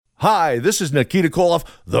Hi, this is Nikita Koloff,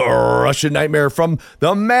 the Russian Nightmare from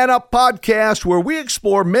the Man Up Podcast, where we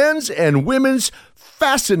explore men's and women's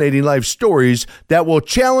fascinating life stories that will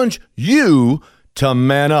challenge you to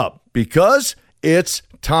man up, because it's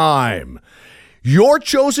time. Your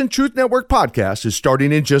chosen Truth Network podcast is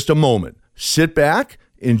starting in just a moment. Sit back,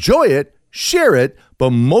 enjoy it, share it,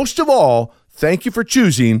 but most of all, thank you for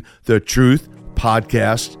choosing the Truth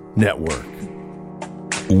Podcast Network.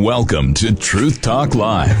 Welcome to Truth Talk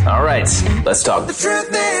Live. All right, let's talk. The truth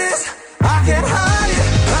is, I can't hide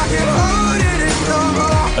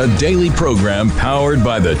it no more. A daily program powered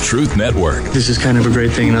by the Truth Network, This is kind of a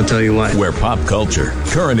great thing, and I'll tell you why. where pop culture,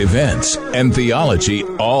 current events, and theology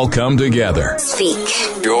all come together.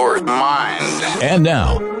 Speak Your mind. And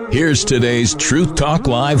now, here's today's Truth Talk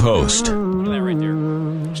Live host. That right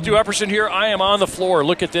there. Stu Epperson here. I am on the floor.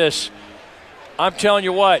 Look at this. I'm telling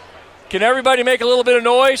you what. Can everybody make a little bit of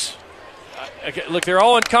noise? Okay, look, they're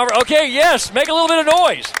all in cover. Okay, yes, make a little bit of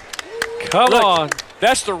noise. Come on.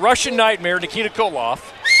 That's the Russian Nightmare, Nikita Koloff.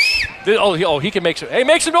 He can make some. Hey,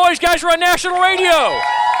 make some noise, guys. We're on national radio.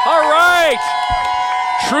 All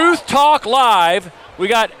right. Truth Talk Live. We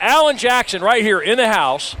got Alan Jackson right here in the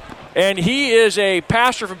house, and he is a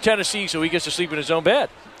pastor from Tennessee, so he gets to sleep in his own bed.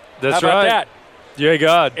 That's How about right. that? Yeah,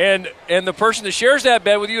 God. And the person that shares that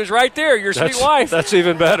bed with you is right there, your sweet wife. That's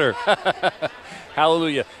even better.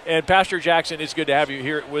 Hallelujah. And Pastor Jackson, it's good to have you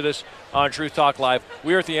here with us on Truth Talk Live.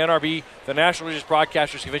 We are at the NRB, the National Religious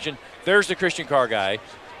Broadcasters Convention. There's the Christian car guy.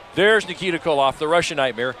 There's Nikita Koloff, the Russian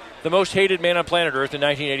Nightmare, the most hated man on planet Earth in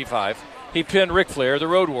 1985. He pinned Ric Flair, the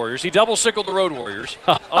Road Warriors. He double-sickled the Road Warriors.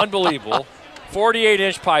 Unbelievable.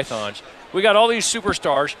 48-inch pythons. We got all these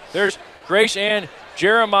superstars. There's Grace Ann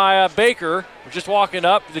Jeremiah Baker. We're just walking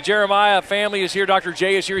up. The Jeremiah family is here. Dr.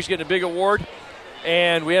 J is here. He's getting a big award.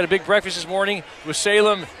 And we had a big breakfast this morning with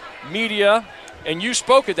Salem Media. And you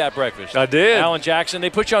spoke at that breakfast. I did. Alan Jackson. They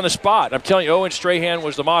put you on the spot. I'm telling you, Owen Strahan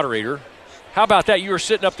was the moderator. How about that? You were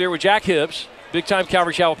sitting up there with Jack Hibbs, big-time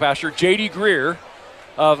Calvary Chapel pastor, J.D. Greer,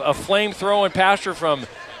 of a flame-throwing pastor from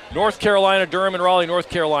North Carolina, Durham and Raleigh, North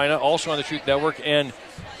Carolina, also on the Truth Network. And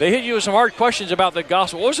they hit you with some hard questions about the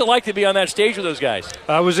gospel. What was it like to be on that stage with those guys?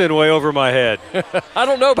 I was in way over my head. I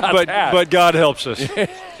don't know about that. But God helps us.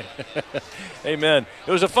 Amen.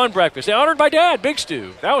 It was a fun breakfast. They honored my dad, Big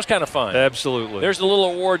Stu. That was kind of fun. Absolutely. There's the little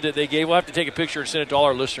award that they gave. We'll have to take a picture and send it to all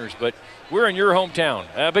our listeners. But we're in your hometown.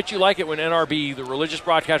 I bet you like it when NRB, the Religious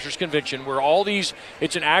Broadcasters Convention, where all these,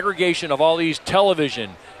 it's an aggregation of all these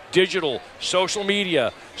television, digital, social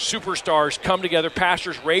media, superstars come together.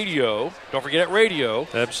 Pastors Radio, don't forget radio.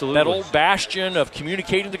 Absolutely. That old bastion of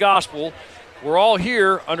communicating the gospel. We're all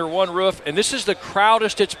here under one roof, and this is the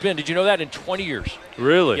crowdest it's been. Did you know that? In 20 years.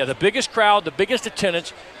 Really? Yeah, the biggest crowd, the biggest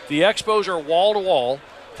attendance. The expos are wall to wall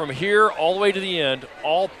from here all the way to the end,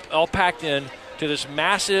 all packed in to this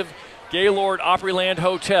massive Gaylord Opryland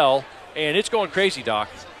Hotel, and it's going crazy, Doc.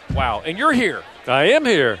 Wow. And you're here. I am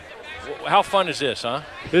here. How fun is this, huh?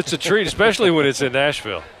 It's a treat, especially when it's in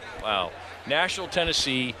Nashville. Wow. Nashville,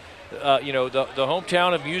 Tennessee, the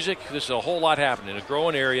hometown of music. There's a whole lot happening, a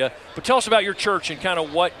growing area. But tell us about your church and kind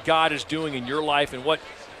of what God is doing in your life and what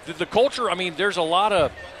the culture. I mean, there's a lot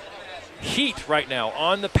of heat right now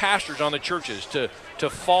on the pastors, on the churches to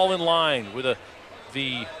fall in line with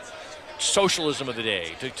the socialism of the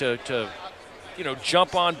day, to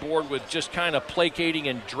jump on board with just kind of placating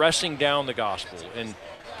and dressing down the gospel and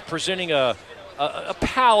presenting a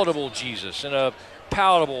palatable Jesus and a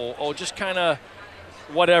palatable, just kind of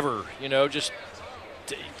whatever, just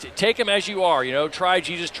take him as you are, try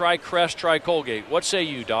Jesus, try Crest, try Colgate. What say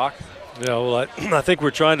you, Doc? Yeah, well, I think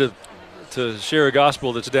we're trying to share a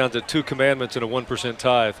gospel that's down to 2 commandments and a 1%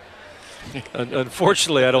 tithe.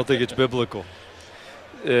 Unfortunately, I don't think it's biblical.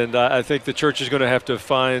 And I think the church is going to have to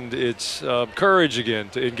find its courage again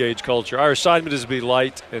to engage culture. Our assignment is to be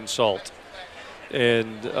light and salt.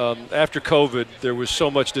 And after COVID, there was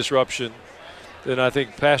so much disruption. And I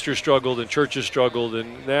think pastors struggled and churches struggled,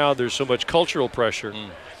 and now there's so much cultural pressure.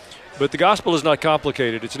 But the gospel is not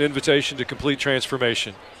complicated. It's an invitation to complete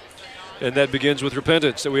transformation. And that begins with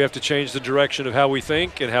repentance, that we have to change the direction of how we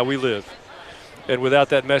think and how we live. And without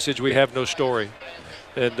that message, we have no story.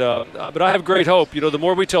 And but I have great hope. The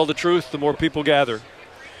more we tell the truth, the more people gather.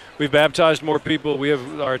 We've baptized more people.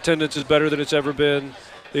 Our attendance is better than it's ever been.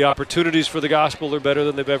 The opportunities for the gospel are better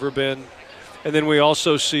than they've ever been. And then we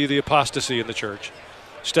also see the apostasy in the church,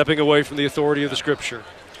 stepping away from the authority of the Scripture,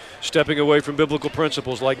 stepping away from biblical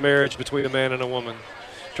principles like marriage between a man and a woman,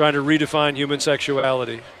 trying to redefine human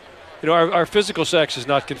sexuality. Our physical sex is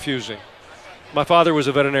not confusing. My father was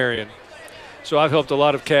a veterinarian, so I've helped a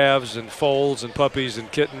lot of calves and foals and puppies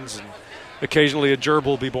and kittens and Occasionally a gerbil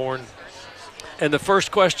will be born. And the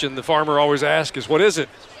first question the farmer always asks is, what is it?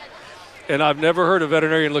 And I've never heard a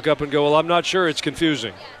veterinarian look up and go, well, I'm not sure, it's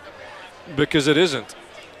confusing. Because it isn't.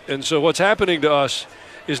 And so what's happening to us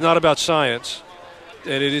is not about science,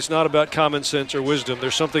 and it is not about common sense or wisdom.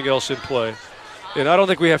 There's something else in play. And I don't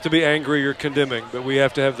think we have to be angry or condemning, but we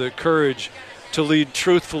have to have the courage to lead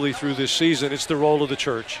truthfully through this season. It's the role of the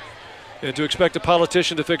church. And to expect a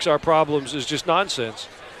politician to fix our problems is just nonsense.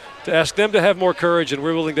 To ask them to have more courage than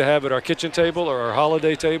we're willing to have at our kitchen table or our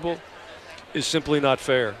holiday table is simply not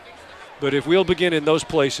fair. But if we'll begin in those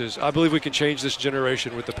places, I believe we can change this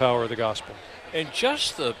generation with the power of the gospel. And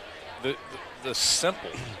just the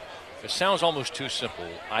simple, it sounds almost too simple,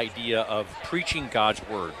 idea of preaching God's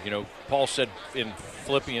word. You know, Paul said in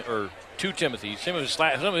 2 Timothy, some of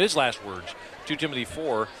his last words, 2 Timothy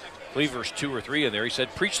 4, I believe verse 2 or 3 in there, he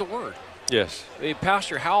said, preach the word. Yes. Hey,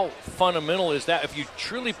 Pastor, how fundamental is that? If you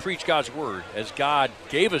truly preach God's word, as God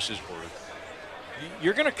gave us his word,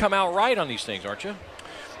 you're going to come out right on these things, aren't you?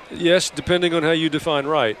 Yes, depending on how you define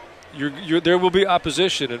right. There will be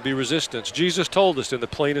opposition and be resistance. Jesus told us in the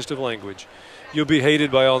plainest of language, you'll be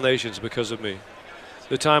hated by all nations because of me.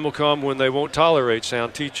 The time will come when they won't tolerate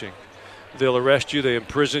sound teaching. They'll arrest you, they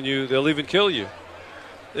imprison you, they'll even kill you.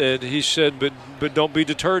 And he said, but don't be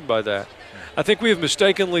deterred by that. I think we have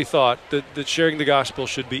mistakenly thought that sharing the gospel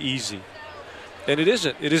should be easy. And it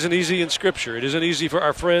isn't. It isn't easy in Scripture. It isn't easy for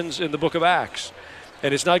our friends in the book of Acts.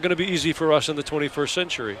 And it's not going to be easy for us in the 21st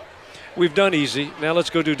century. We've done easy. Now let's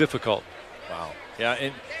go do difficult. Wow. Yeah,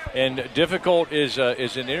 and difficult is an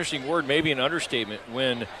interesting word, maybe an understatement,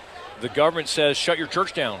 when the government says shut your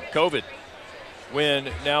church down, COVID. When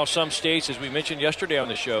now some states, as we mentioned yesterday on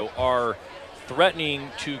the show, are threatening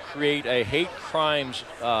to create a hate crimes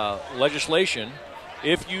legislation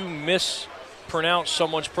if you mispronounce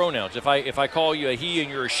someone's pronouns. If I call you a he and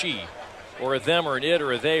you're a she, or a them or an it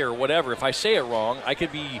or a they or whatever, if I say it wrong, I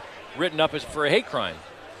could be written up as for a hate crime.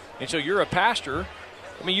 And so you're a pastor.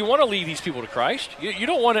 I mean, you want to lead these people to Christ. You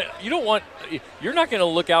don't want to. You're not going to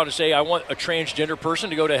look out and say, I want a transgender person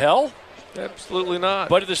to go to hell. Absolutely not.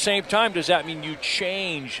 But at the same time, does that mean you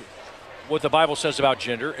change what the Bible says about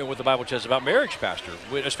gender and what the Bible says about marriage, Pastor?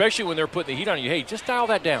 Especially when they're putting the heat on you. Hey, just dial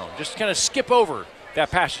that down. Just kind of skip over that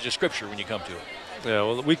passage of Scripture when you come to it. Yeah,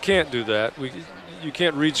 well, we can't do that. You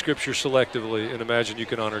can't read Scripture selectively and imagine you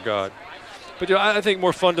can honor God. But I think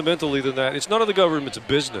more fundamentally than that, it's none of the government's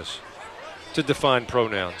business to define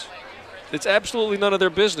pronouns. It's absolutely none of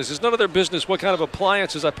their business. It's none of their business what kind of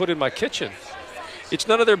appliances I put in my kitchen. It's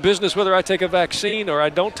none of their business whether I take a vaccine or I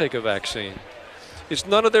don't take a vaccine. It's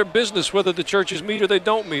none of their business whether the churches meet or they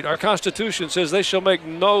don't meet. Our Constitution says they shall make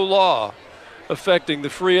no law affecting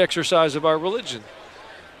the free exercise of our religion.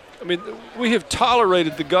 I mean, we have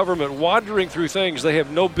tolerated the government wandering through things they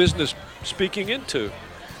have no business speaking into.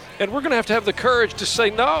 And we're going to have the courage to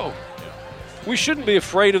say no. We shouldn't be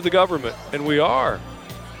afraid of the government, and we are.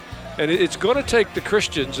 And it's going to take the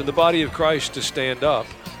Christians in the body of Christ to stand up.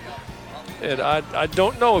 And I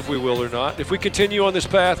don't know if we will or not. If we continue on this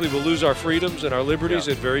path, we will lose our freedoms and our liberties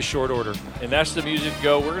in very short order. And that's the Music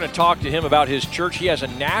Go. We're going to talk to him about his church. He has a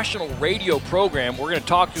national radio program. We're going to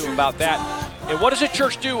talk to him about that. And what does a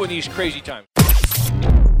church do in these crazy times?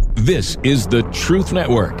 This is the Truth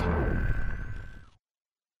Network.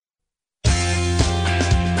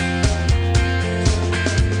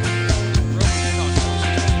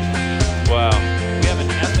 Wow. We have an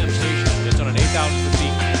FM station that's on an 8,000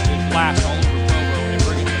 feet that blasts all over Provo and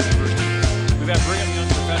Brigham Young University. We've had Brigham Young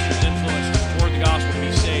professors influenced toward the gospel to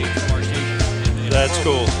be saved from our station. In That's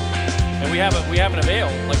Provo. cool. And we have an avail,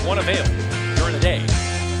 like one avail during the day.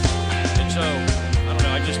 And so, I don't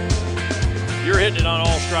know, you're hitting it on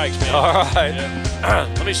all strikes, man. All right.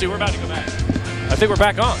 Yeah. Let me see, we're about to go back. I think we're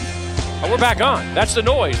back on. Oh, we're back on. That's the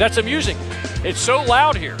noise. That's the music. It's so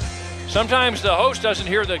loud here. Sometimes the host doesn't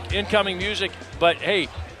hear the incoming music, but hey,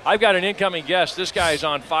 I've got an incoming guest. This guy is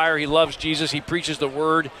on fire. He loves Jesus. He preaches the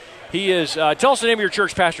word. He is, tell us the name of your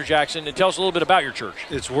church, Pastor Jackson, and tell us a little bit about your church.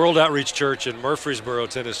 It's World Outreach Church in Murfreesboro,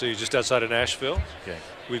 Tennessee, just outside of Nashville. Okay.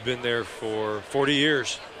 We've been there for 40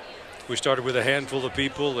 years. We started with a handful of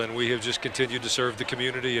people, and we have just continued to serve the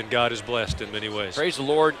community, and God is blessed in many ways. Praise the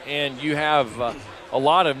Lord. And you have a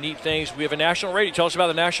lot of neat things. We have a national radio. Tell us about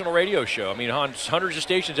the national radio show. I mean, hundreds of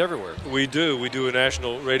stations everywhere. We do. We do a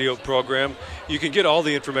national radio program. You can get all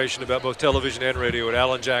the information about both television and radio at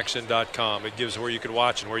alanjackson.com. It gives where you can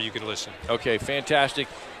watch and where you can listen. Okay, fantastic.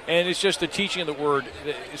 And it's just the teaching of the word,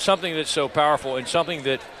 something that's so powerful and something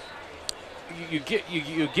that you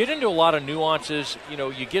get into a lot of nuances. You know,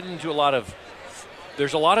 you get into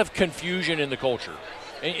there's a lot of confusion in the culture.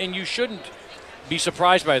 And you shouldn't be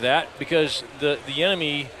surprised by that because the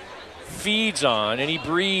enemy feeds on and he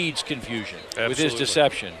breeds confusion with his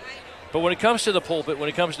deception. But when it comes to the pulpit, when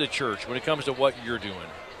it comes to the church, when it comes to what you're doing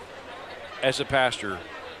as a pastor,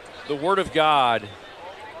 the Word of God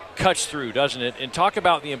cuts through, doesn't it? And talk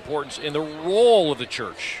about the importance and the role of the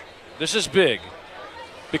church. This is big.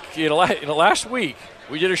 Last week,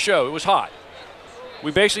 we did a show. It was hot.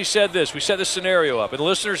 We basically said this. We set this scenario up. And the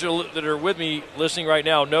listeners that are with me listening right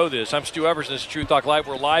now know this. I'm Stu Everson. This is True Talk Live.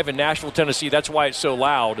 We're live in Nashville, Tennessee. That's why it's so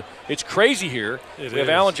loud. It's crazy here. We have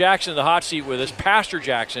Alan Jackson in the hot seat with us, Pastor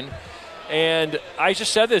Jackson. And I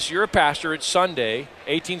just said this. You're a pastor. It's Sunday,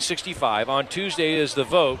 1865. On Tuesday is the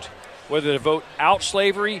vote, whether to vote out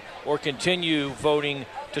slavery or continue voting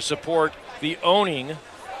to support the owning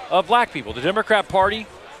of black people. The Democrat Party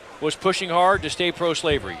was pushing hard to stay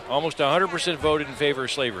pro-slavery. Almost 100% voted in favor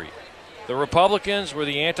of slavery. The Republicans were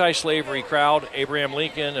the anti-slavery crowd. Abraham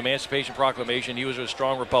Lincoln, Emancipation Proclamation, he was a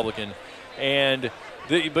strong Republican.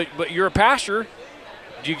 But you're a pastor.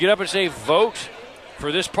 Do you get up and say, vote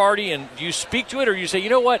for this party, and do you speak to it, or do you say, you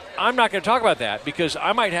know what, I'm not going to talk about that because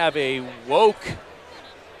I might have a woke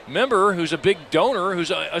member who's a big donor,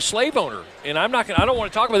 who's a slave owner, and I don't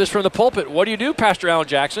want to talk about this from the pulpit. What do you do, Pastor Alan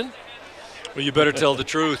Jackson? Well, you better tell the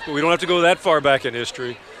truth, but we don't have to go that far back in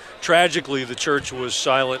history. Tragically, the church was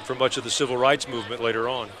silent for much of the civil rights movement later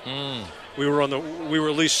on. We were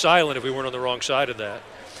at least silent if we weren't on the wrong side of that.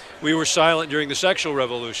 We were silent during the sexual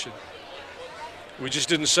revolution. We just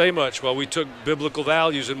didn't say much while we took biblical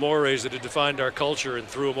values and mores that had defined our culture and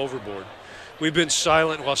threw them overboard. We've been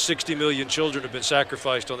silent while 60 million children have been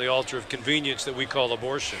sacrificed on the altar of convenience that we call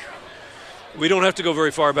abortion. We don't have to go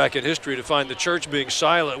very far back in history to find the church being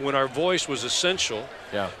silent when our voice was essential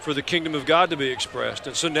for the kingdom of God to be expressed.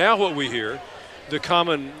 And so now what we hear, the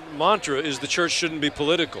common mantra, is the church shouldn't be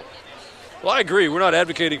political. Well, I agree. We're not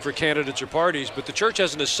advocating for candidates or parties, but the church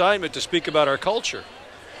has an assignment to speak about our culture.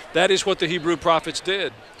 That is what the Hebrew prophets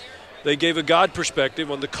did. They gave a God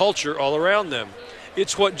perspective on the culture all around them.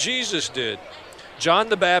 It's what Jesus did. John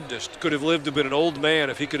the Baptist could have lived to be an old man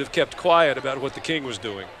if he could have kept quiet about what the king was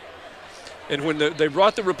doing. And when they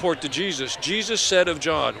brought the report to Jesus, Jesus said of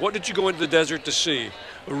John, what did you go into the desert to see?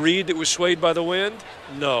 A reed that was swayed by the wind?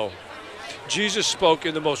 No. Jesus spoke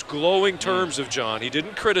in the most glowing terms of John. He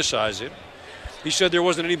didn't criticize him. He said there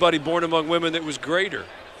wasn't anybody born among women that was greater.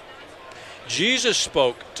 Jesus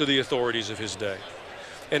spoke to the authorities of his day.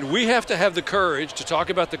 And we have to have the courage to talk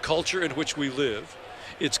about the culture in which we live.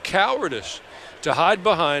 It's cowardice to hide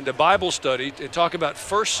behind a Bible study and talk about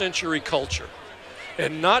first century culture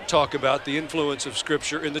and not talk about the influence of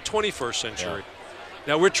Scripture in the 21st century.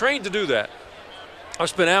 Now, we're trained to do that. I've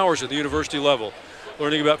spent hours at the university level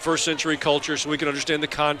learning about first century culture so we can understand the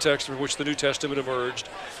context in which the New Testament emerged,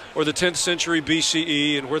 or the 10th century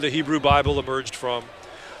BCE and where the Hebrew Bible emerged from.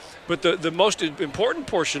 But the most important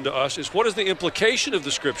portion to us is what is the implication of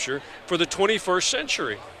the Scripture for the 21st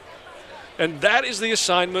century? And that is the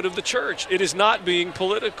assignment of the church. It is not being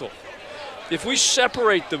political. If we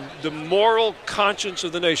separate the moral conscience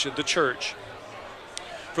of the nation, the church,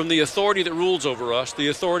 from the authority that rules over us, the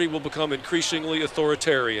authority will become increasingly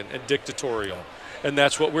authoritarian and dictatorial. And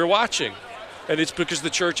that's what we're watching. And it's because the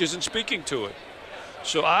church isn't speaking to it.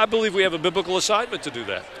 So I believe we have a biblical assignment to do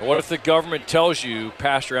that. What if the government tells you,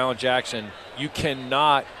 Pastor Alan Jackson, you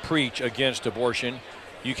cannot preach against abortion,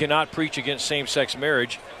 you cannot preach against same-sex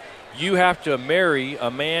marriage, you have to marry a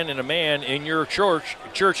man and a man in your church,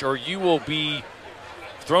 or you will be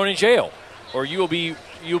thrown in jail, or you'll be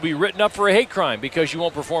written up for a hate crime because you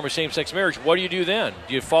won't perform a same-sex marriage? What do you do then?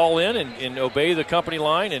 Do you fall in and obey the company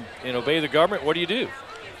line and obey the government? What do you do?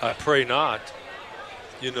 I pray not.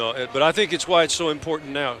 But I think it's why it's so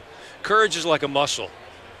important now. Courage is like a muscle,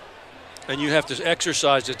 and you have to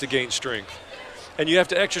exercise it to gain strength. And you have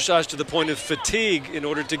to exercise to the point of fatigue in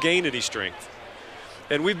order to gain any strength.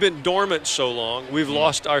 And we've been dormant so long, we've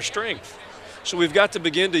lost our strength. So we've got to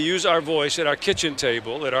begin to use our voice at our kitchen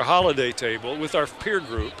table, at our holiday table, with our peer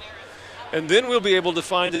group, and then we'll be able to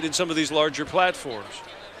find it in some of these larger platforms.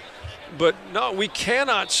 But no, we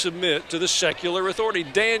cannot submit to the secular authority.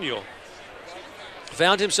 Daniel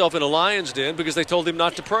found himself in a lion's den because they told him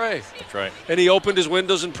not to pray. That's right. And he opened his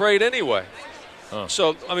windows and prayed anyway.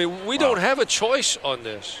 So, we don't have a choice on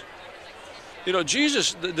this.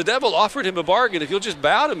 Jesus, the devil offered him a bargain. If you'll just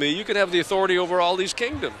bow to me, you can have the authority over all these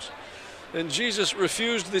kingdoms. And Jesus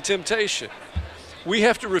refused the temptation. We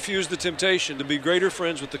have to refuse the temptation to be greater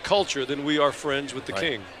friends with the culture than we are friends with the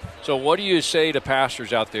king. So what do you say to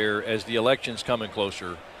pastors out there as the election's coming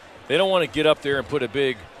closer? They don't want to get up there and put a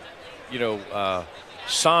big,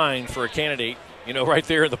 sign for a candidate right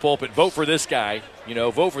there in the pulpit. Vote for this guy,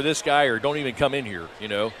 vote for this guy or don't even come in here,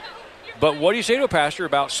 But what do you say to a pastor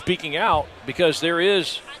about speaking out? Because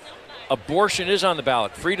abortion is on the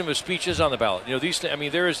ballot. Freedom of speech is on the ballot. There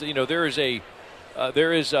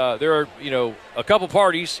are a couple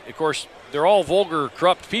parties. Of course, they're all vulgar,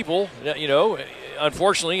 corrupt people.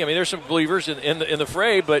 Unfortunately, there's some believers in the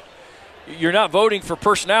fray, but you're not voting for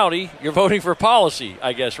personality. You're voting for policy,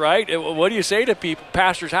 I guess, right? What do you say to people,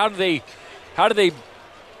 pastors? How do they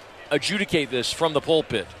adjudicate this from the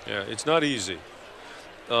pulpit? Yeah, it's not easy.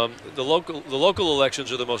 The local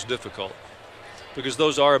elections are the most difficult because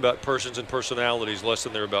those are about persons and personalities less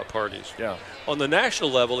than they're about parties. Yeah. On the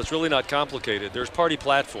national level, it's really not complicated. There's party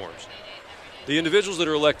platforms. The individuals that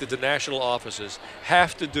are elected to national offices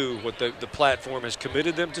have to do what the platform has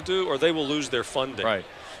committed them to do, or they will lose their funding. Right.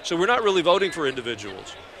 So we're not really voting for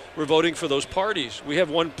individuals. We're voting for those parties. We have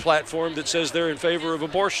one platform that says they're in favor of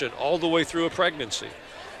abortion all the way through a pregnancy.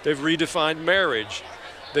 They've redefined marriage.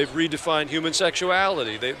 They've redefined human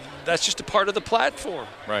sexuality. That's just a part of the platform.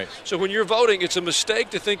 Right. So when you're voting, it's a mistake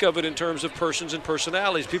to think of it in terms of persons and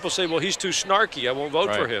personalities. People say, well, he's too snarky. I won't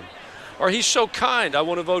vote for him. Or he's so kind. I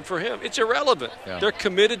want to vote for him. It's irrelevant. Yeah. They're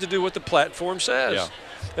committed to do what the platform says. Yeah.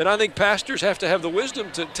 And I think pastors have to have the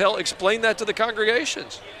wisdom to explain that to the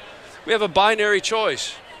congregations. We have a binary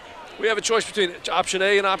choice. We have a choice between option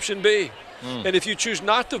A and option B. And if you choose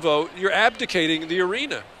not to vote, you're abdicating the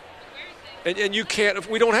arena. And you can't,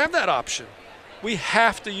 we don't have that option. We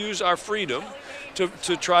have to use our freedom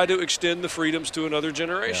to try to extend the freedoms to another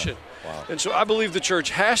generation. Yeah. Wow. And so I believe the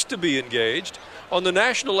church has to be engaged. On the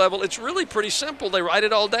national level, it's really pretty simple. They write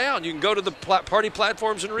it all down. You can go to the party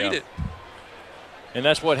platforms and read it. And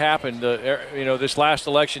that's what happened, this last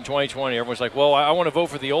election, 2020. Everyone's like, well, I want to vote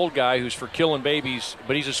for the old guy who's for killing babies,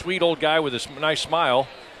 but he's a sweet old guy with a nice smile.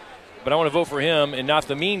 But I want to vote for him and not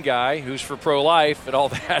the mean guy who's for pro-life and all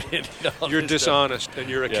that. You're dishonest and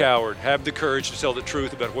you're a coward. Have the courage to tell the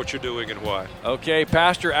truth about what you're doing and why. Okay,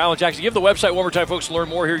 Pastor Alan Jackson. Give the website one more time, folks, to learn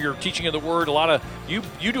more here. You're teaching of the Word. You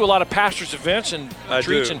do a lot of pastors' events and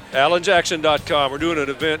retreats. AlanJackson.com. We're doing an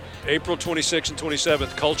event April 26th and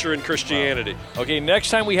 27th, Culture and Christianity. Wow. Okay, next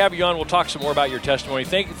time we have you on, we'll talk some more about your testimony.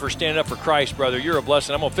 Thank you for standing up for Christ, brother. You're a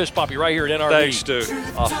blessing. I'm going to fist bump you right here at NRB. Thanks, dude.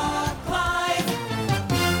 Awesome.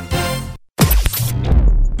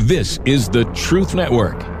 This is the Truth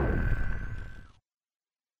Network.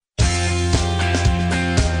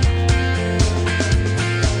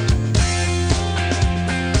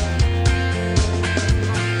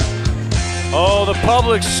 Oh, the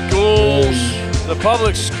public schools,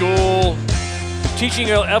 teaching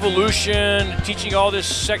evolution, teaching all this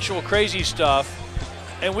sexual crazy stuff.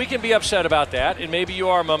 And we can be upset about that, and maybe you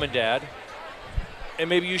are mom and dad, and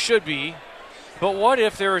maybe you should be. But what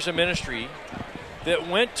if there is a ministry that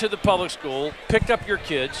went to the public school, picked up your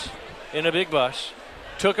kids in a big bus,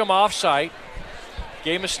 took them off-site,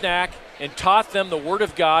 gave them a snack, and taught them the Word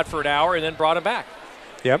of God for an hour and then brought them back?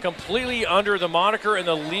 Yep. Completely under the moniker and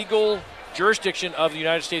the legal jurisdiction of the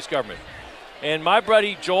United States government. And my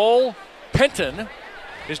buddy Joel Penton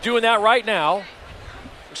is doing that right now.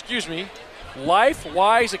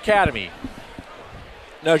 LifeWise Academy.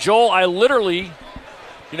 Now, Joel, I literally...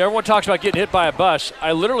 everyone talks about getting hit by a bus.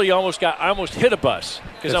 I literally almost hit a bus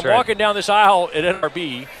because I'm walking down this aisle at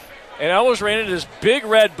NRB, and I almost ran into this big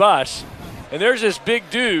red bus. And there's this big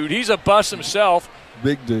dude. He's a bus himself.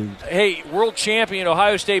 Big dude. Hey, world champion,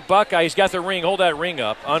 Ohio State Buckeye. He's got the ring. Hold that ring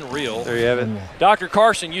up. Unreal. There you have it. Dr.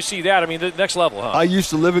 Carson, you see that. The next level, huh? I used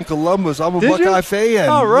to live in Columbus. I'm a Buckeye fan.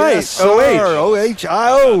 Oh, right. Yes, sir.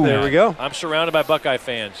 OHIO. There we go. I'm surrounded by Buckeye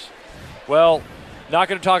fans. Well, not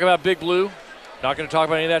going to talk about Big Blue. Not going to talk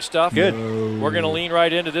about any of that stuff. Good. We're going to lean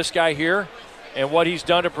right into this guy here and what he's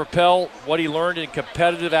done to propel what he learned in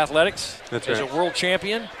competitive athletics as a world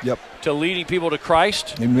champion. Yep. To leading people to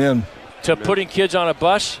Christ. Amen. To putting kids on a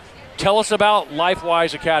bus. Tell us about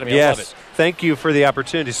LifeWise Academy. I love it. Thank you for the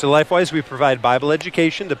opportunity. So LifeWise, we provide Bible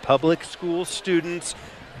education to public school students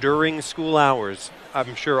during school hours.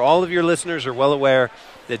 I'm sure all of your listeners are well aware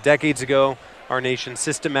that decades ago, our nation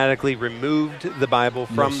systematically removed the Bible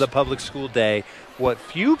from the public school day. What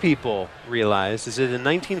few people realize is that in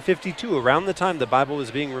 1952, around the time the Bible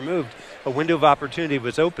was being removed, a window of opportunity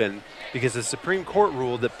was open because the Supreme Court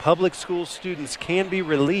ruled that public school students can be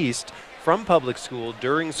released from public school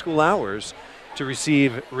during school hours to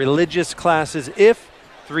receive religious classes if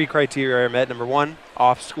three criteria are met. Number one,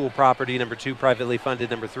 off school property. Number two, privately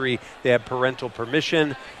funded. Number three, they have parental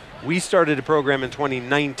permission. We started a program in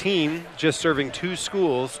 2019 just serving 2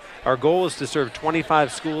 schools. Our goal is to serve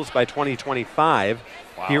 25 schools by 2025.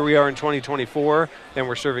 Wow. Here we are in 2024, and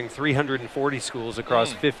we're serving 340 schools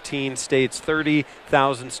across 15 states.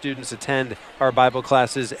 30,000 students attend our Bible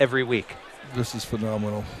classes every week. This is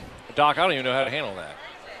phenomenal. Doc, I don't even know how to handle that.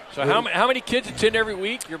 So how many kids attend every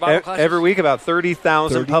week, your Bible classes? Every week, about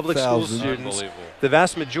 30,000 public school students, the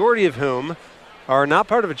vast majority of whom are not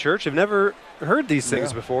part of a church, have never heard these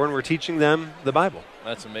things before, and we're teaching them the Bible.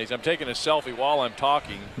 That's amazing. I'm taking a selfie while I'm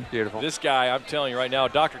talking. Beautiful. This guy, I'm telling you right now,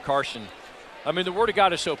 Dr. Carson, I mean, the Word of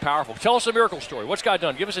God is so powerful. Tell us a miracle story. What's God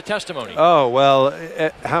done? Give us a testimony. Oh, well,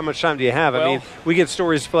 how much time do you have? I mean, we get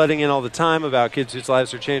stories flooding in all the time about kids whose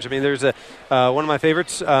lives are changed. I mean, there's one of my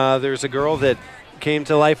favorites. There's a girl that came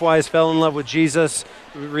to LifeWise, fell in love with Jesus,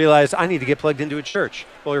 realized, I need to get plugged into a church.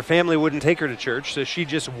 Well, her family wouldn't take her to church, so she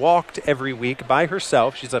just walked every week by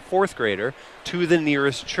herself. She's a 4th grader, to the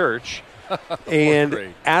nearest church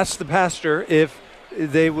and asked the pastor if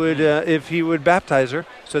he would baptize her.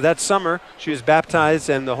 So that summer, she was baptized,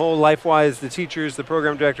 and the whole LifeWise, the teachers, the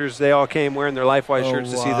program directors, they all came wearing their LifeWise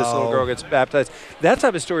shirts to see this little girl get baptized. That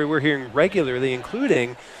type of story we're hearing regularly,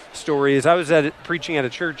 including stories. I was preaching at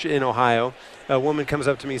a church in Ohio. A woman comes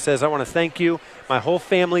up to me and says, I want to thank you. My whole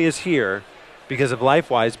family is here because of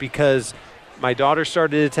LifeWise, because my daughter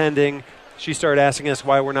started attending. She started asking us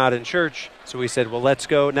why we're not in church. So we said, well, let's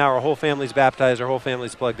go. Now our whole family's baptized. Our whole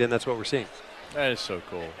family's plugged in. That's what we're seeing. That is so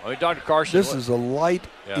cool. I mean, Dr. Carson. This is a light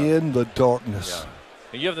in the darkness. Yeah.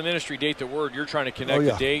 And you have the ministry Date the Word. You're trying to connect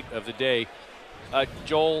the date of the day.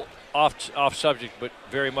 Joel, off subject, but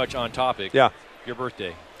very much on topic. Yeah. Your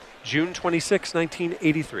birthday. June 26,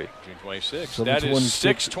 1983. June 26. That is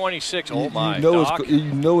 626. Oh, my God. You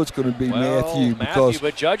know it's going to be Matthew.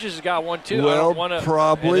 But Judges has got one, too. Well, I don't want to.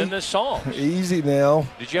 probably. And then the Psalms. Easy now.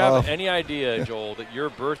 Did you have any idea, Joel, that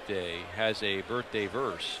your birthday has a birthday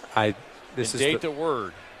verse? Date the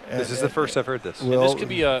Word. This is the first I've heard this. Well, this could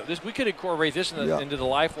be we could incorporate this into the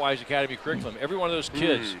LifeWise Academy curriculum. Every one of those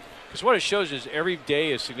kids. Because what it shows is every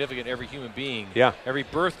day is significant, every human being. Yeah. Every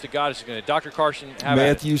birth to God is significant. Dr. Carson, have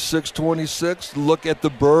Matthew 6:26, look at the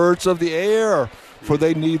birds of the air, for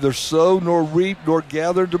they neither sow nor reap nor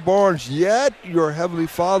gather into barns, yet your heavenly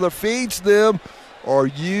Father feeds them. Are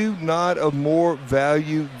you not of more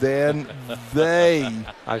value than they?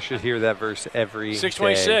 I should hear that verse every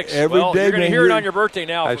 626. day. Every day, you're going to hear it on your birthday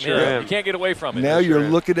now. I sure am. You can't get away from it. Now you're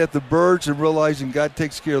looking at the birds and realizing God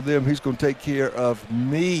takes care of them. He's going to take care of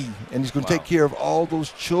me, and He's going to take care of all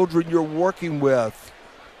those children you're working with.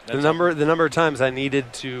 The number of times I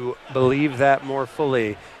needed to believe that more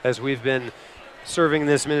fully as we've been serving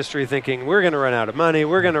this ministry, thinking we're going to run out of money,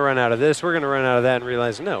 we're going to run out of this, we're going to run out of that, and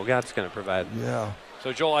realize no, God's going to provide. Yeah.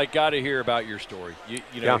 So Joel, I got to hear about your story.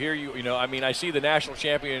 I mean, I see the national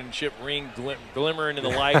championship ring glimmering in the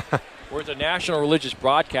light. We're at the National Religious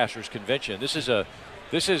Broadcasters Convention. This is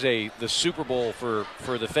the Super Bowl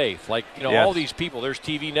for the faith. Like all these people. There's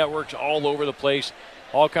TV networks all over the place,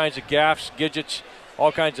 all kinds of gaffes, gadgets,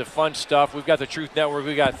 all kinds of fun stuff. We've got the Truth Network.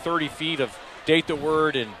 We've got 30 feet of Date the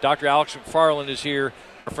Word, and Dr. Alex McFarland is here.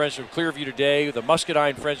 Our friends from Clearview today. The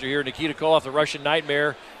Muscadine friends are here. Nikita Koloff, the Russian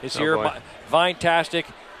Nightmare, is here. Vinetastic,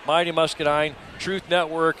 Mighty Muscadine, Truth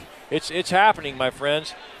Network. It's happening, my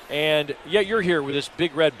friends. And, you're here with this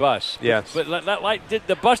big red bus. Yes. But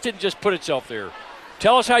the bus didn't just put itself there.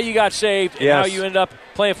 Tell us how you got saved and how you ended up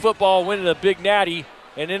playing football, winning a big natty,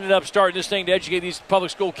 and ended up starting this thing to educate these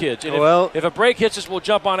public school kids. And if a break hits us, we'll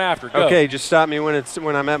jump on after. Go. Okay, just stop me when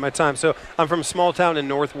I'm at my time. So I'm from a small town in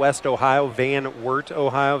northwest Ohio, Van Wert,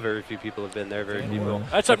 Ohio. Very few people have been there. Very few people.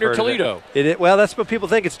 That's up near Toledo. Well, that's what people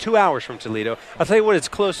think. It's 2 hours from Toledo. I'll tell you what it's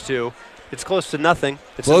close to. It's close to nothing.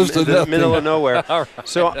 It's in the middle of nowhere. Right.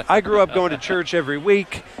 So I grew up going to church every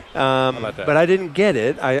week, but I didn't get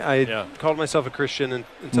it. I called myself a Christian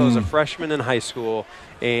until I was a freshman in high school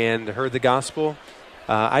and heard the gospel.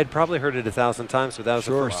 I'd probably heard it 1,000 times, but that was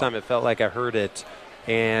the first time it felt like I heard it.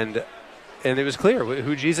 And it was clear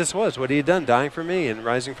who Jesus was, what He had done, dying for me and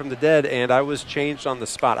rising from the dead. And I was changed on the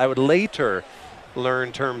spot. I would later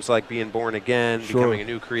learn terms like being born again, becoming a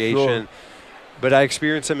new creation. But I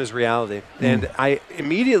experienced Him as reality. And I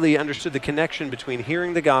immediately understood the connection between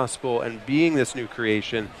hearing the gospel and being this new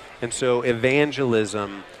creation. And so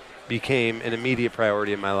evangelism became an immediate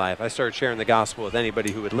priority in my life. I started sharing the gospel with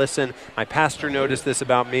anybody who would listen. My pastor noticed this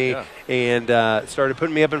about me and started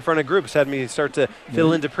putting me up in front of groups, had me start to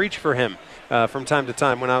fill in to preach for him from time to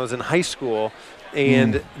time. When I was in high school,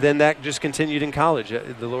 And then that just continued in college.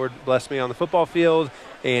 The Lord blessed me on the football field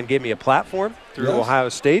and gave me a platform through Ohio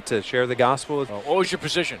State to share the gospel. What was your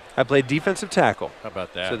position? I played defensive tackle. How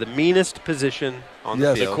about that? So the meanest position on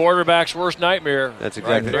the field. The quarterback's worst nightmare. That's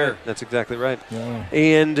exactly right. That's exactly right. Yeah.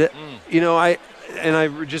 And, I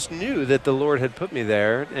just knew that the Lord had put me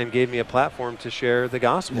there and gave me a platform to share the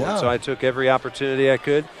gospel. Yeah. So I took every opportunity I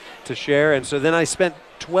could to share. And so then I spent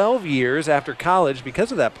 12 years after college,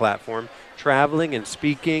 because of that platform, traveling and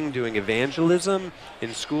speaking, doing evangelism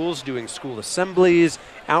in schools, doing school assemblies,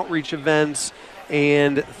 outreach events,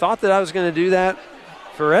 and thought that I was going to do that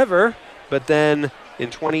forever. But then in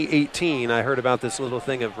 2018, I heard about this little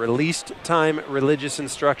thing of released time religious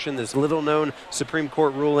instruction, this little-known Supreme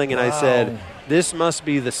Court ruling, and I said, this must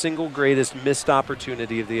be the single greatest missed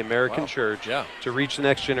opportunity of the American church to reach the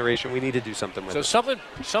next generation. We need to do something with it. So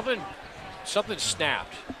something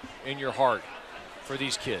snapped in your heart for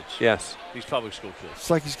these kids. Yes. These public school kids. It's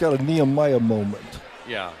like he's got a Nehemiah moment.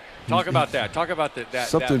 Yeah. Talk about that. Talk about that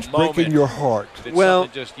Something's that moment. breaking your heart. Well,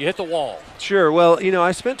 you hit the wall. Sure. Well,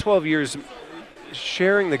 I spent 12 years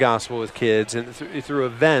sharing the gospel with kids and through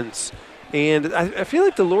events, and I feel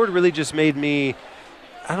like the Lord really just made me,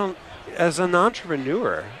 as an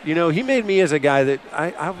entrepreneur. He made me as a guy that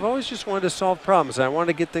I've always just wanted to solve problems. I wanted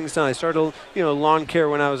to get things done. I started, lawn care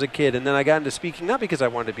when I was a kid, and then I got into speaking, not because I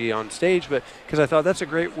wanted to be on stage, but because I thought that's a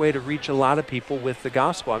great way to reach a lot of people with the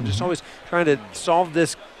gospel. I'm just always trying to solve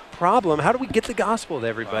this problem. How do we get the gospel to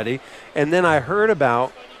everybody? And then I heard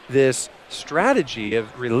about this strategy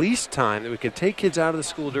of release time, that we could take kids out of the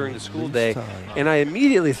school during the school day, and I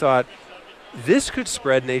immediately thought, this could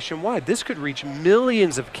spread nationwide. This could reach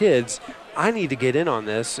millions of kids. I need to get in on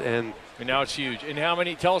this. And now it's huge. And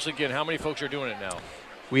tell us again, how many folks are doing it now?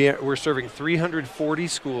 We're serving 340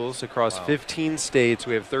 schools across 15 states.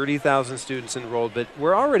 We have 30,000 students enrolled, but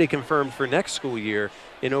we're already confirmed for next school year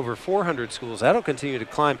in over 400 schools. That'll continue to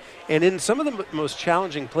climb. And in some of the most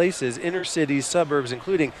challenging places, inner cities, suburbs,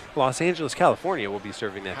 including Los Angeles, California, will be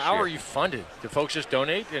serving next year. How are you funded? Do folks just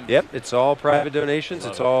donate? Yep, it's all private donations.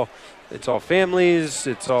 It's all families,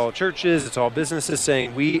 it's all churches, it's all businesses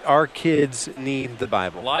saying our kids need the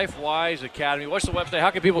Bible. LifeWise Academy. What's the website?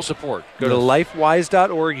 How can people support? Go to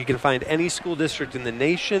lifewise.org. You can find any school district in the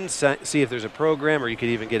nation, see if there's a program, or you could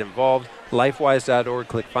even get involved. Lifewise.org.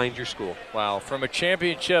 Click Find Your School. Wow. From a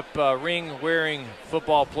championship ring-wearing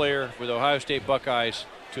football player with Ohio State Buckeyes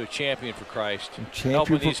to a champion for Christ.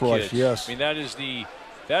 Champion for Christ, yes. I mean,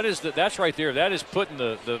 that's right there. That is putting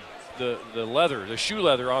the shoe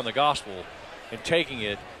leather on the gospel and taking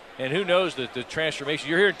it. And who knows the transformation.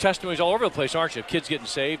 You're hearing testimonies all over the place, aren't you, of kids getting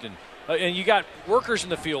saved. And you got workers in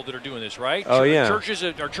the field that are doing this, right? Oh, yeah. Are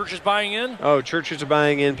churches buying in? Oh, churches are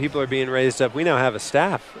buying in. People are being raised up. We now have a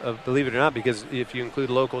staff, believe it or not, because if you include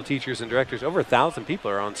local teachers and directors, over 1,000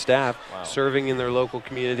 people are on staff serving in their local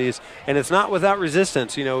communities. And it's not without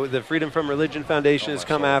resistance. The Freedom from Religion Foundation has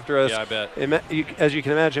come after us. Yeah, I bet. As you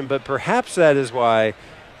can imagine. But perhaps that is why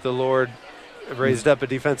the Lord raised up a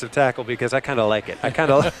defensive tackle, because I kind of like it. I kind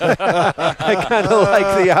of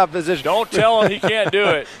like the opposition. Don't tell him he can't do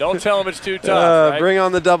it. Don't tell him it's too tough. Right? Bring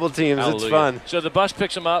on the double teams. Hallelujah. It's fun. So the bus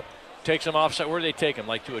picks him up, takes them off-site. Where do they take them?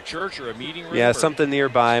 Like to a church or a meeting room? Yeah, something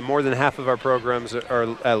nearby. More than half of our programs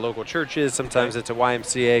are at local churches. Sometimes it's a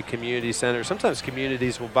YMCA community center. Sometimes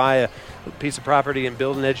communities will buy a piece of property and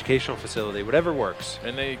build an educational facility, whatever works.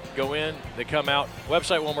 And they go in, they come out.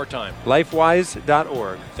 Website one more time.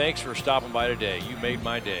 Lifewise.org. Thanks for stopping by today. You made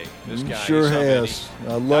my day. This guy sure has.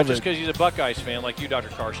 I love it. Not just because he's a Buckeyes fan like you, Dr.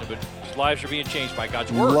 Carson, but his lives are being changed by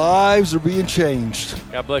God's word. Lives are being changed.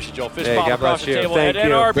 God bless you, Joel. Fist Hey, bump God across bless the you. table Thank at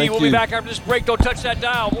you. NRB. Thank We'll you. be back after this break. Don't touch that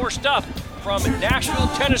dial. More stuff from Nashville,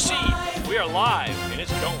 Tennessee. We are live, and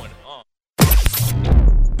it's going on.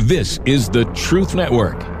 This is the Truth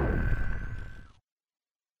Network.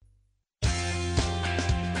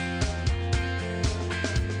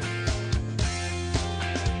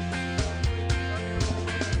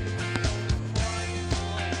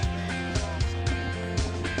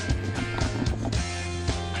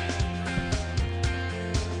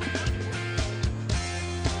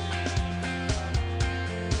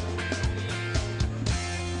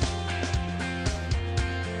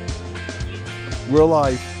 We're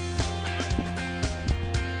live.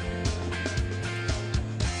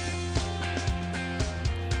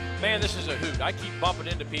 Man, this is a hoot. I keep bumping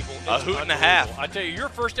into people. A It's hoot and a half. unbelievable. I tell you, your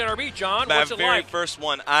first NRB, John. My What's it very like? first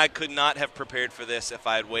one. I could not have prepared for this if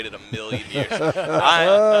I had waited a million years.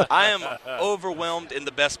 I am overwhelmed in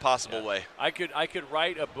the best possible way. I could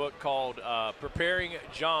write a book called "Preparing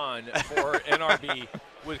John for NRB."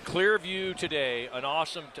 with Clearview today, an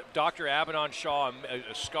awesome Dr. Abaddon Shaw,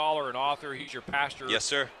 a scholar and author. He's your pastor. Yes,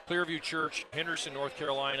 sir. Clearview Church, Henderson, North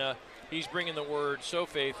Carolina. He's bringing the word, so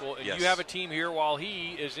faithful. And Yes. you have a team here while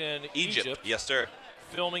he is in Egypt. Yes, sir.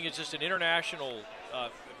 Filming. Is just an international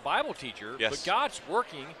Bible teacher. Yes. But God's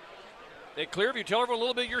working at Clearview. Tell everyone a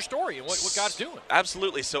little bit of your story and what God's doing.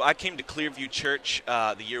 Absolutely. So I came to Clearview Church.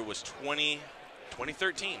 The year was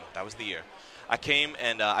 2013. That was the year. I came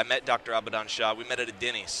and I met Dr. Abaddon Shah. We met at a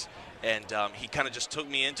Denny's. And he kind of just took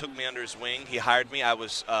me under his wing. He hired me. I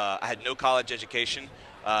had no college education.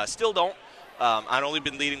 Still don't. I'd only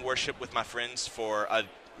been leading worship with my friends for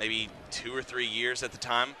maybe 2 or 3 years at the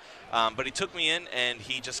time. But he took me in, and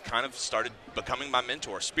he just kind of started becoming my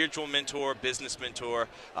mentor, spiritual mentor, business mentor,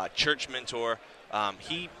 church mentor.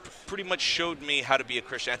 He pretty much showed me how to be a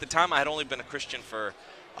Christian. At the time, I had only been a Christian for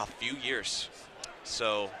a few years.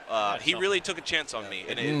 So he really took a chance on me,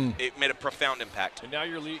 and it made a profound impact. And now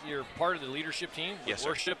you're part of the leadership team with Yes, sir.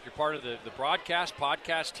 worship. You're part of the broadcast,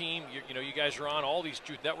 podcast team. You guys are on all these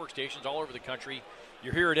Truth Network stations all over the country.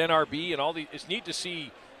 You're here at NRB, and it's neat to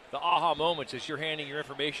see the aha moments as you're handing your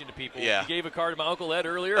information to people. Yeah. You gave a card to my Uncle Ed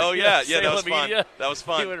earlier. Oh, yeah, that was Salem Media. fun. That was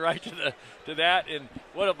fun. He went right to that, and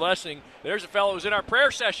what a blessing. There's a fellow who was in our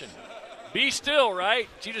prayer session. Be still, right?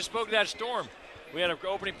 She just spoke to that storm. We had an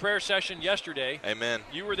opening prayer session yesterday. Amen.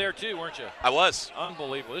 You were there too, weren't you? I was.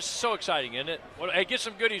 Unbelievable. This is so exciting, isn't it? Hey, get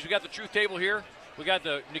some goodies. We got the truth table here. We got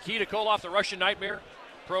the Nikita Koloff, the Russian Nightmare,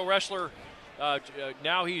 pro wrestler.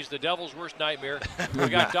 Now he's the devil's worst nightmare. We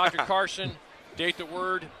got Dr. Carson, Date the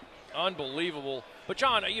Word. Unbelievable. But,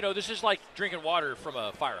 John, this is like drinking water from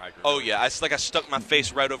a fire hydrant. Oh, yeah. It's like I stuck my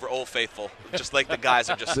face right over Old Faithful, just like the guys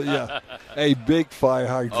are just. Yeah, a big fire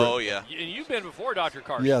hydrant. Oh, yeah. And you've been before, Dr.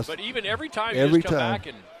 Carson. Yes. But even every time you just come back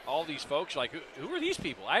and all these folks, like, who are these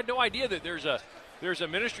people? I had no idea that there's a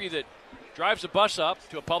ministry that drives a bus up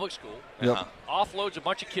to a public school, offloads a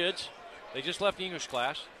bunch of kids. They just left the English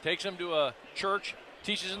class, takes them to a church,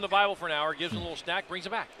 teaches them the Bible for an hour, gives them a little snack, brings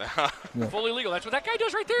them back. Fully legal. That's what that guy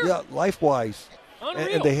does right there. Yeah, life-wise.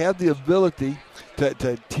 Unreal. And they have the ability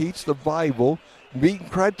to teach the Bible, meeting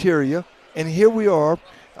criteria, and here we are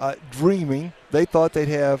dreaming. They thought they'd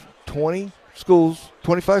have 25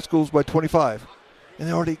 schools by 25, and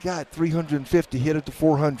they already got 350, headed to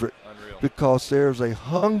 400. Unreal. Because there's a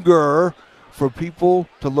hunger for people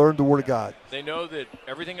to learn the Word of God. They know that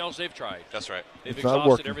everything else they've tried. That's right. They've It's not exhausted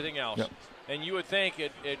working. everything else. Yep. And you would think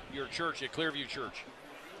at your church, at Clearview Church,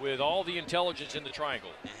 with all the intelligence in the triangle,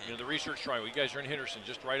 the research triangle. You guys are in Henderson,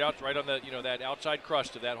 just right on the that outside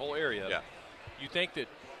crust of that whole area. Yeah. You think that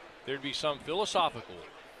there'd be some philosophical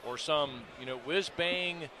or some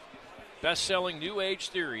whiz-bang, best-selling New Age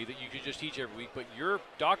theory that you could just teach every week, but your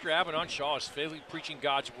Dr. Abaddon Shaw is faithfully preaching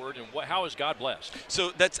God's word, and how is God blessed?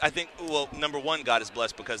 So I think, number one, God is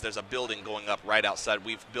blessed because there's a building going up right outside.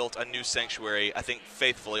 We've built a new sanctuary, I think,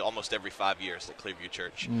 faithfully almost every 5 years at Clearview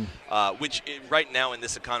Church, which right now in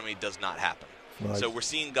this economy does not happen. Right. So we're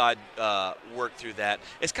seeing God work through that.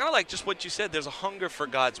 It's kind of like just what you said. There's a hunger for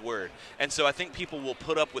God's word. And so I think people will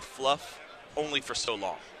put up with fluff only for so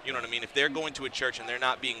long. You know what I mean? If they're going to a church and they're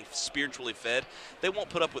not being spiritually fed, they won't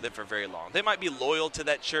put up with it for very long. They might be loyal to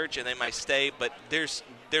that church and they might stay, but there's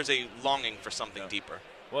a longing for something deeper.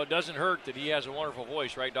 Well, it doesn't hurt that he has a wonderful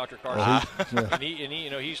voice, right, Dr. Carson? And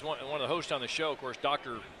he's one of the hosts on the show. Of course,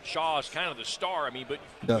 Dr. Shaw is kind of the star.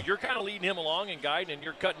 But you're kind of leading him along and guiding, and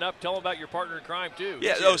you're cutting up. Tell him about your partner in crime too.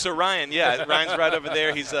 Yeah. So Ryan, Ryan's right over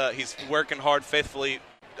there. He's working hard, faithfully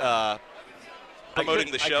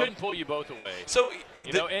promoting the show. I couldn't pull you both away. So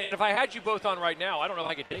and if I had you both on right now, I don't know if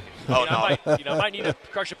I could take it. Oh, no. I might need to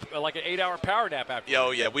crush like an 8-hour power nap after.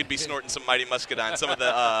 Yeah, we'd be snorting some Mighty Muscadine, some of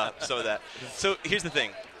that. So here's the thing,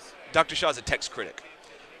 Dr. Shaw's a text critic.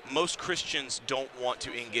 Most Christians don't want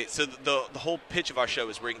to engage. So the whole pitch of our show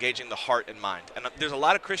is we're engaging the heart and mind. And there's a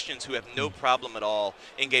lot of Christians who have no problem at all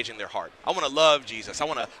engaging their heart. I want to love Jesus. I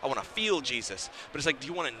want to feel Jesus. But it's like, do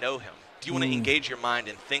you want to know him? Do you want to engage your mind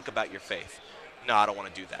and think about your faith? No, I don't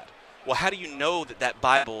want to do that. Well, how do you know that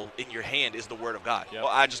Bible in your hand is the Word of God? Yep.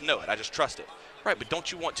 Well, I just know it. I just trust it. Right, but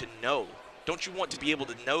don't you want to know? Don't you want to be able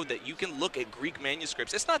to know that you can look at Greek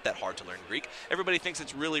manuscripts? It's not that hard to learn Greek. Everybody thinks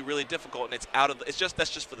it's really, really difficult, and that's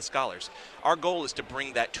just for the scholars. Our goal is to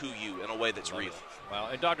bring that to you in a way that's real. Wow.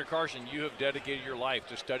 And Dr. Carson, you have dedicated your life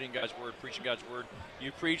to studying God's Word, preaching God's Word.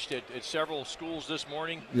 You preached at several schools this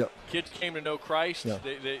morning. Yep. Kids came to know Christ. Yep.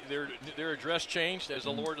 Their address changed as the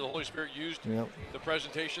Lord and the Holy Spirit used the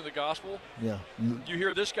presentation of the gospel. Yeah. You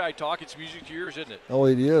hear this guy talk, it's music to your ears, isn't it? Oh,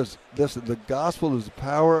 it is. Listen, the gospel is the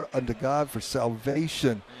power unto God for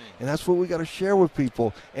salvation. And that's what we got to share with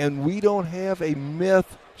people. And we don't have a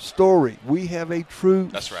myth story. We have a true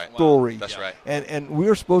That's right. story. Wow. That's right. And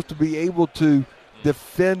we're supposed to be able to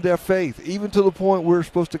defend our faith, even to the point we're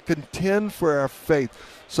supposed to contend for our faith.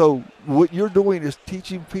 So what you're doing is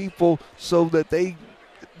teaching people so that they're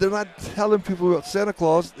not telling people about Santa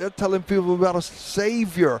Claus. They're telling people about a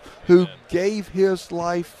Savior who gave his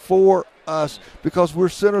life for us because we're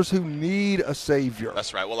sinners who need a Savior.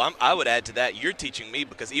 That's right. Well, I would add to that, you're teaching me,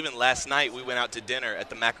 because even last night we went out to dinner at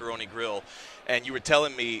the Macaroni Grill, and you were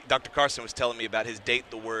telling me, Dr. Carson was telling me about his Date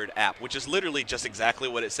the Word app, which is literally just exactly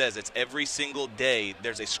what it says. It's every single day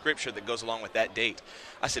there's a scripture that goes along with that date.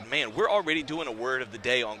 I said, man, we're already doing a word of the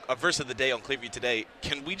day, a verse of the day on Clearview Today.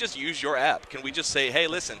 Can we just use your app? Can we just say, hey,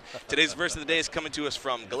 listen, today's verse of the day is coming to us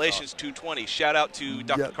from Galatians 2:20. Shout out to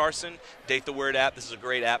Dr. Carson, Date the Word app. This is a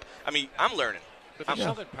great app. I mean, I'm learning. But there's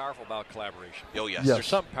something powerful about collaboration. Oh, yes. There's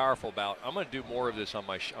something powerful about. I'm going to do more of this on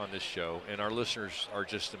this show, and our listeners are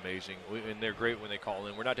just amazing, and they're great when they call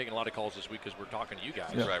in. We're not taking a lot of calls this week because we're talking to you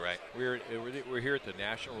guys. Yeah. Right. We're here at the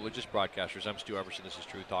National Religious Broadcasters. I'm Stu Everson. This is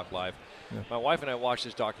Truth Talk Live. Yeah. My wife and I watched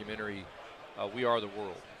this documentary, We Are the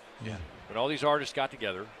World. Yeah. When all these artists got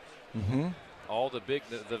together, all the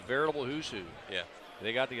veritable who's who. Yeah.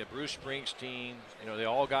 They got to get Bruce Springsteen. They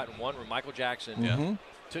all got in one room. Michael Jackson. Yeah.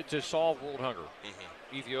 To solve world hunger.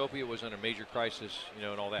 Ethiopia was in a major crisis,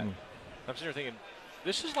 and all that. I'm sitting there thinking,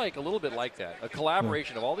 this is like a little bit like that, a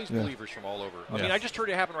collaboration of all these believers from all over. I mean, I just heard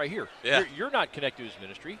it happen right here. Yeah. You're not connected to his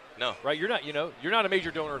ministry. No. Right? You're not a major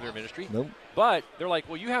donor of their ministry. Nope. But they're like,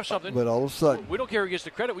 well, you have something. But all of a sudden. We don't care who gets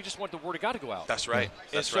the credit. We just want the word of God to go out. That's right.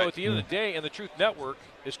 And so at the end of the day, and the Truth Network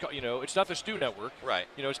is, it's not the Stu Network. Right.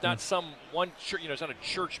 It's not some one church, it's not a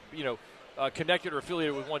church, connected or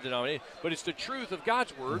affiliated with one denomination, but it's the truth of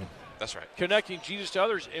God's word. That's right. Connecting Jesus to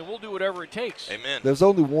others, and we'll do whatever it takes. Amen. There's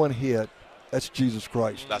only one hit. That's Jesus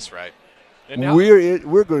Christ. That's right. And now,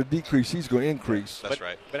 we're going to decrease. He's going to increase. That's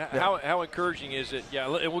right. But how encouraging is it?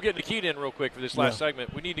 Yeah, and we'll get Nikita in real quick for this last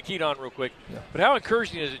segment. We need Nikita on real quick. Yeah. But how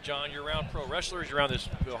encouraging is it, John? You're around pro wrestlers. You're around this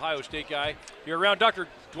Ohio State guy. You're around Dr.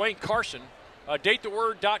 Dwayne Carson.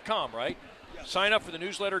 DateTheWord.com, right? Yes. Sign up for the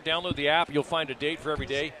newsletter. Download the app. You'll find a date for every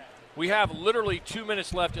day. We have literally 2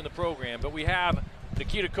 minutes left in the program, but we have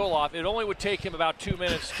Nikita Koloff. It only would take him about 2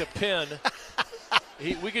 minutes to pin.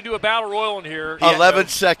 We could do a battle royal in here. 11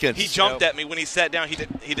 seconds. He jumped at me when he sat down. He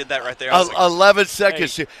did that right there. 11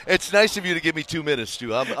 seconds. Hey. It's nice of you to give me 2 minutes,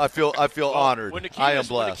 Stu. I feel honored. I am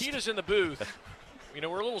blessed. When Nikita's in the booth,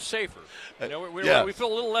 we're a little safer. We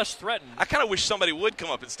feel a little less threatened. I kind of wish somebody would come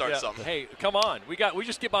up and start something. Hey, come on. We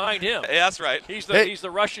just get behind him. Yeah, that's right. He's the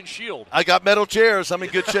Russian shield. I got metal chairs. I'm in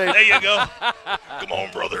good shape. There you go. Come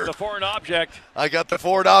on, brother. The foreign object. I got the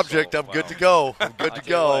foreign object. I'm good to go. I'm good to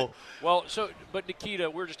go. Well, but Nikita,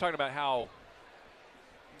 we're just talking about how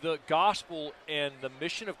the gospel and the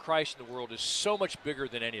mission of Christ in the world is so much bigger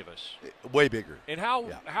than any of us. Way bigger. And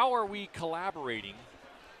how are we collaborating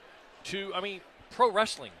pro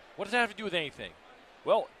wrestling, what does that have to do with anything?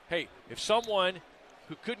 Well, hey, if someone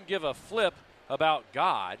who couldn't give a flip about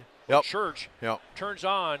God or church turns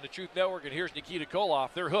on the Truth Network and hears Nikita Koloff,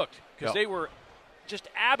 they're hooked because they were just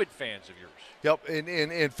avid fans of yours. Yep, and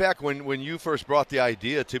in fact, when you first brought the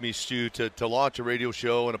idea to me, Stu, to launch a radio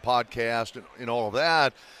show and a podcast and all of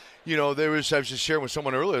that, I was just sharing with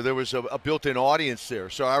someone earlier, there was a built-in audience there.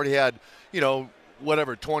 So I already had,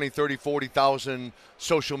 20, 30, 40,000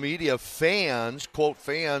 social media fans, quote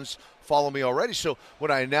fans, follow me already. So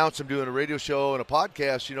when I announce I'm doing a radio show and a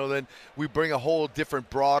podcast, then we bring a whole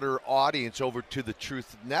different, broader audience over to the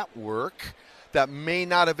Truth Network that may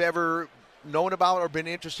not have ever known about or been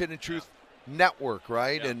interested in Truth Network,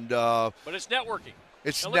 right? Yeah. And but it's networking.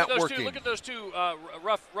 It's now networking. Look at those two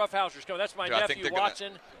roughhousers coming. That's my nephew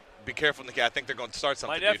Watson. Be careful, Nikki. I think they're going to start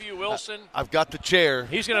something. My nephew Wilson. I've got the chair.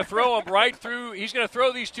 He's going to throw them right through. He's going to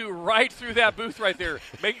throw these two right through that booth right there,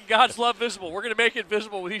 making God's love visible. We're going to make it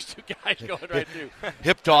visible with these two guys going right through.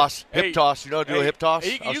 Hip toss. Hip toss. You know how to do a hip toss?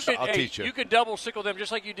 I'll teach you. You can double sickle them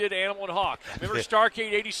just like you did Animal and Hawk. Remember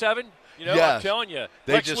Starcade 87? Yes. I'm telling you.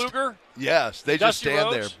 Lex Luger? Yes, they just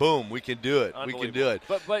stand Rhodes. there. Boom, we can do it. We can do it.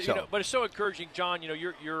 But it's so encouraging, John.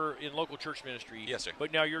 You're in local church ministry. Yes, sir.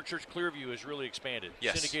 But now your church Clearview has really expanded.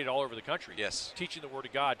 Yes. Syndicated all over the country. Yes. Teaching the Word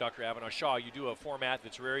of God, Dr. Avanaugh Shaw. You do a format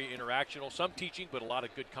that's very interactional. Some teaching, but a lot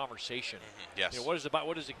of good conversation. Yes. What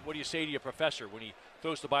do you say to a professor when he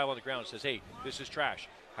throws the Bible on the ground and says, "Hey, this is trash"?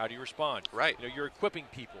 How do you respond? Right. You're equipping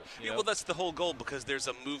people. Well, that's the whole goal, because there's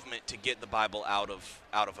a movement to get the Bible out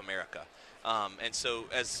of America. And so,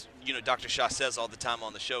 as Dr. Shah says all the time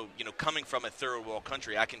on the show, coming from a third world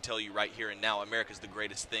country, I can tell you right here and now, America is the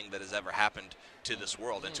greatest thing that has ever happened to this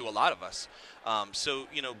world and to a lot of us. So,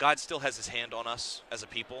 God still has his hand on us as a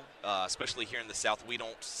people, especially here in the South. We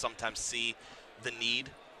don't sometimes see the need.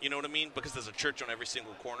 You know what I mean? Because there's a church on every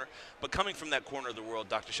single corner. But coming from that corner of the world,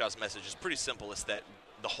 Dr. Shah's message is pretty simple. It's that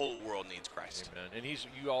the whole world needs Christ. Amen. And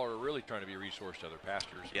you all are really trying to be a resource to other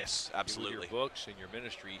pastors. Yes, absolutely. With your books and your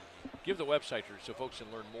ministry. Give the website so folks can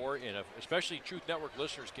learn more, and especially Truth Network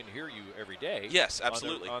listeners can hear you every day. Yes,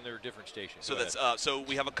 absolutely. On their different stations. So so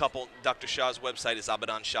we have a couple. Dr. Shah's website is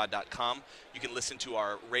abadanshah.com. You can listen to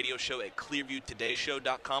our radio show at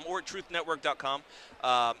clearviewtodayshow.com or at truthnetwork.com.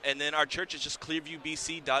 And then our church is just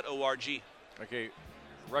clearviewbc.org. Okay.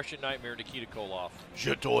 Russian Nightmare, Nikita Koloff.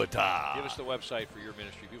 Shatoita. Give us the website for your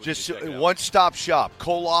ministry. People Just can check it out. one-stop shop,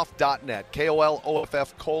 Koloff.net,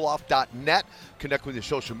 Koloff, Koloff.net. Connect with your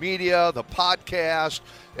social media, the podcast,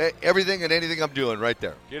 everything and anything I'm doing right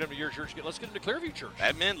there. Get them to your church. Let's get them to Clearview Church.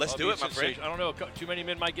 Amen. Let's do it, my friend. I don't know. Too many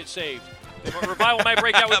men might get saved. Revival might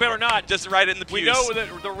break out. We better not. Just right in the pews. We know that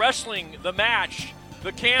the wrestling, the match,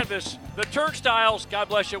 the canvas, the turnstiles. God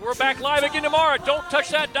bless you. We're back live again tomorrow. Don't touch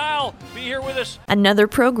that dial. Be here with us. Another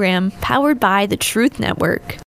program powered by the Truth Network.